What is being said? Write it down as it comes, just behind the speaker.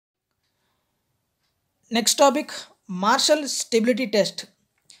Next topic martial stability test.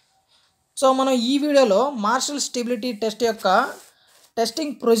 So మనం ఈ వీడియోలో మార్షల్ స్టెబిలిటీ టెస్ట్ యొక్క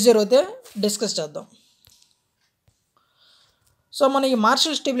టెస్టింగ్ ప్రొసీజర్ అయితే డిస్కస్ చేద్దాం. సో మన ఈ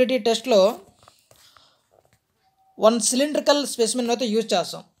మార్షల్ స్టెబిలిటీ టెస్ట్లో 1 సిలిండ్రికల్ స్పెసిమెన్ అయితే యూజ్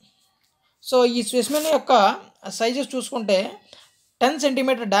చేస్తాం. సో ఈ స్పెసిమెన్ యొక్క సైజెస్ చూసుకుంటే 10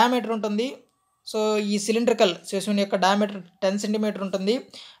 సెంటీమీటర్ డయామీటర్ ఉంటుంది. సో ఈ సిలిండ్రికల్ స్పెసిమెన్ యొక్క డయామీటర్ 10 సెంటీమీటర్ ఉంటుంది.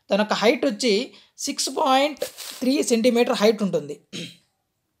 దాని యొక్క హైట్ వచ్చి 6.3 సెంటీమీటర్ హైట్ ఉంటుంది.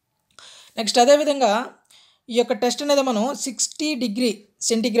 నెక్స్ట్ అదేవిధంగా ఈ యొక్క టెస్ట్ అనేది మనం 60 డిగ్రీ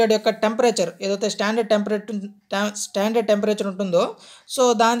సెంటీగ్రేడ్ యొక్క టెంపరేచర్ ఏదైతే స్టాండర్డ్ టెంపరేచర్ ఉంటుందో సో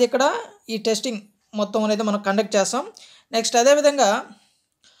దాని ఇక్కడ ఈ టెస్టింగ్ మొత్తం అనేది మనం కండక్ట్ చేస్తాం. నెక్స్ట్ అదేవిధంగా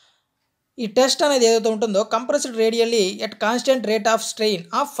ఈ టెస్ట్ అనేది ఏదైతే ఉంటుందో compressed radially at constant rate of strain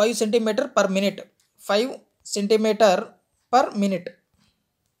of 5 centimeter per minute 5 centimeter per minute.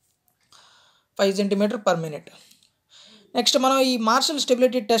 Next మనం ఈ మార్షల్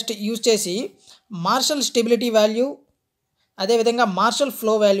స్టెబిలిటీ టెస్ట్ యూజ్ చేసి మార్షల్ స్టెబిలిటీ వాల్యూ అదేవిధంగా మార్షల్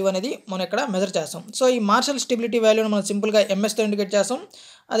ఫ్లో వాల్యూ అనేది మనం ఇక్కడ మెజర్ చేస్తాం. సో ఈ మార్షల్ స్టెబిలిటీ వాల్యూని మనం సింపుల్గా ఎంఎస్తో ఇండికేట్ చేస్తాం.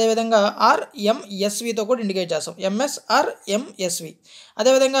 అదేవిధంగా ఆర్ఎంఎస్వితో కూడా ఇండికేట్ చేస్తాం, ఎంఎస్ఆర్ఎంఎస్వి.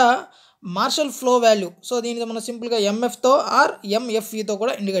 అదేవిధంగా మార్షల్ ఫ్లో వాల్యూ సో దీనికి మనం సింపుల్గా ఎంఎఫ్తో ఆర్ఎంఎఫ్వితో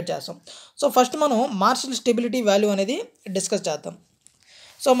కూడా ఇండికేట్ చేస్తాం. సో ఫస్ట్ మనం మార్షల్ స్టెబిలిటీ వాల్యూ అనేది డిస్కస్ చేద్దాం.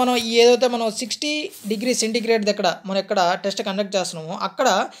 సో మనం ఏదైతే మనం 60 డిగ్రీ సెంటీగ్రేడ్ దగ్గర మనం ఎక్కడ టెస్ట్ కండక్ట్ చేస్తున్నామో అక్కడ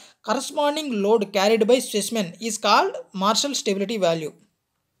corresponding load carried by specimen is called martial stability value.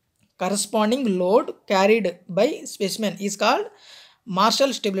 Corresponding load carried by specimen is called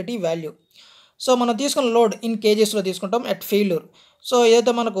martial stability value. So మనం తీసుకున్న లోడ్ ఇన్ కేజెస్లో తీసుకుంటాం ఎట్ ఫెయిల్యూర్. సో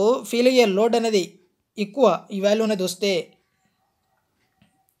ఏదైతే మనకు ఫెయిల్ అయ్యే లోడ్ అనేది ఎక్కువ ఈ వాల్యూ అనేది వస్తే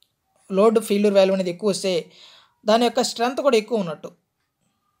లోడ్ ఫెయిల్యూర్ వాల్యూ అనేది ఎక్కువ వస్తే దాని యొక్క స్ట్రెంత్ కూడా ఎక్కువ ఉన్నట్టు.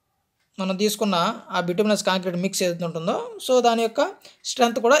 మనం తీసుకున్న ఆ బిటుమినస్ కాంక్రీట్ మిక్స్ ఏదైతే ఉంటుందో సో దాని యొక్క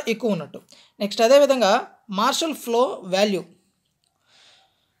స్ట్రెంత్ కూడా ఎక్కువ ఉన్నట్టు. నెక్స్ట్ అదేవిధంగా martial flow value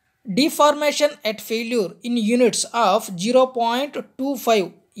deformation at failure in units of 0.25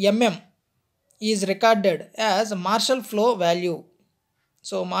 mm is recorded as martial flow value.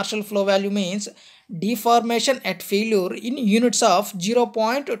 So martial flow value means deformation at failure in units of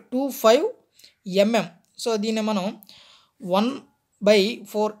 0.25 mm. So దీన్ని మనం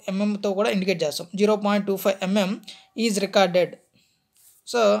 1/4 mm కూడా indicate చేస్తాం. 0.25 mm is recorded.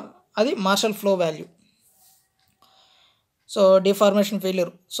 So అది martial flow value. So deformation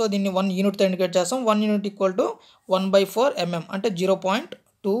failure so దీన్ని 1 యూనిట్తో indicate చేస్తాం. 1 unit equal to 1/4 mm అంటే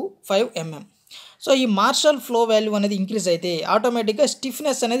 0.25 mm. So ఈ martial flow value అనేది ఇంక్రీజ్ అయితే ఆటోమేటిక్గా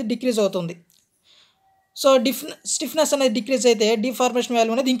స్టిఫ్నెస్ అనేది డిక్రీజ్ అవుతుంది. సో స్టిఫ్నెస్ అనేది డిక్రీజ్ అయితే డిఫార్మేషన్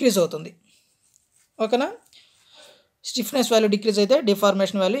వాల్యూ అనేది ఇంక్రీజ్ అవుతుంది. ఓకేనా? స్టిఫ్నెస్ వాల్యూ డిక్రీజ్ అయితే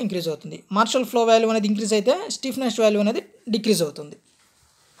డిఫార్మేషన్ వాల్యూ ఇంక్రీజ్ అవుతుంది. మార్షల్ ఫ్లో వాల్యూ అనేది ఇంక్రీజ్ అయితే స్టిఫ్నెస్ వాల్యూ అనేది డిక్రీజ్ అవుతుంది.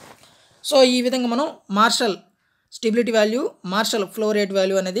 సో ఈ విధంగా మనం martial stability value martial flow rate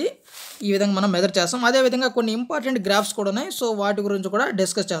value అనేది ఈ విధంగా మనం మెజర్ చేస్తాం. అదేవిధంగా కొన్ని ఇంపార్టెంట్ గ్రాఫ్స్ కూడా ఉన్నాయి. సో వాటి గురించి కూడా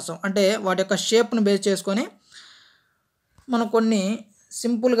డిస్కస్ చేస్తాం. అంటే వాటి యొక్క షేప్ను బేస్ చేసుకొని మనం కొన్ని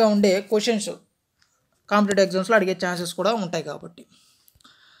సింపుల్గా ఉండే క్వశ్చన్స్ కాంపిటేటివ్ ఎగ్జామ్స్లో అడిగే ఛాన్సెస్ కూడా ఉంటాయి కాబట్టి.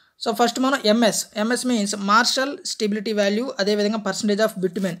 సో ఫస్ట్ మనం MS means martial stability value అదేవిధంగా పర్సంటేజ్ ఆఫ్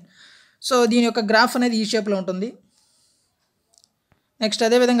బిటుమెన్. సో దీని యొక్క గ్రాఫ్ అనేది ఈ షేప్లో ఉంటుంది. నెక్స్ట్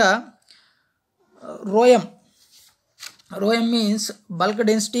అదేవిధంగా రోఎం మీన్స్ బల్క్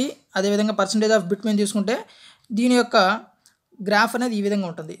డెన్సిటీ అదేవిధంగా పర్సంటేజ్ ఆఫ్ బిటుమెన్ తీసుకుంటే దీని యొక్క గ్రాఫ్ అనేది ఈ విధంగా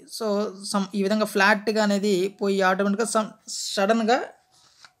ఉంటుంది. సో ఈ విధంగా ఫ్లాట్గా అనేది పోయి ఆటోమేటిక్గా సడన్గా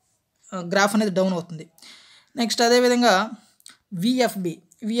గ్రాఫ్ అనేది డౌన్ అవుతుంది. నెక్స్ట్ అదేవిధంగా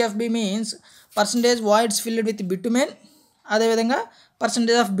విఎఫ్బి means percentage voids filled with bitumen అదేవిధంగా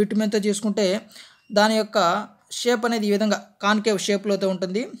పర్సంటేజ్ ఆఫ్ బిటుమెన్తో తీసుకుంటే దాని యొక్క షేప్ అనేది ఈ విధంగా కాన్కేవ్ షేప్లోతో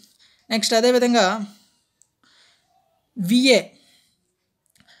ఉంటుంది. నెక్స్ట్ అదేవిధంగా విఏ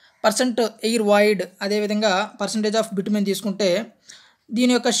పర్సెంట్ ఎయిర్ వాయిడ్ అదేవిధంగా పర్సంటేజ్ ఆఫ్ బిటుమెన్ తీసుకుంటే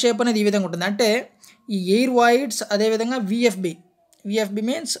దీని యొక్క షేప్ అనేది ఈ విధంగా ఉంటుంది. అంటే ఈ ఎయిర్ వాయిడ్స్ అదేవిధంగా విఎఫ్బి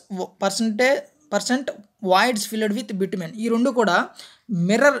means percent voids filled with bitumen ఈ రెండు కూడా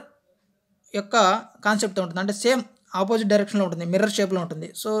మిర్రర్ యొక్క కాన్సెప్ట్తో ఉంటుంది. అంటే సేమ్ ఆపోజిట్ డైరెక్షన్లో ఉంటుంది, మిర్రర్ షేప్లో ఉంటుంది.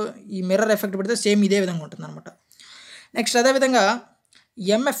 సో ఈ మిర్రర్ ఎఫెక్ట్ పెడితే సేమ్ ఇదే విధంగా ఉంటుంది అనమాట. నెక్స్ట్ అదేవిధంగా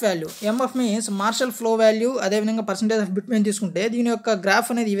MF means martial flow value అదేవిధంగా పర్సంటేజ్ ఆఫ్ బిటుమెన్ తీసుకుంటే దీని యొక్క గ్రాఫ్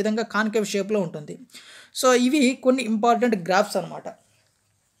అనేది ఈ విధంగా కాన్కేవ్ షేప్లో ఉంటుంది. సో ఇవి కొన్ని ఇంపార్టెంట్ గ్రాఫ్స్ అనమాట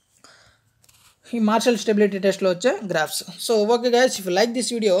ఈ మార్షల్ స్టెబిలిటీ టెస్ట్లో వచ్చే graphs. So okay guys, if you like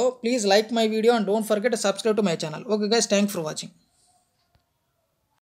this video please like my video and don't forget to subscribe to my channel. Okay guys, thanks for watching.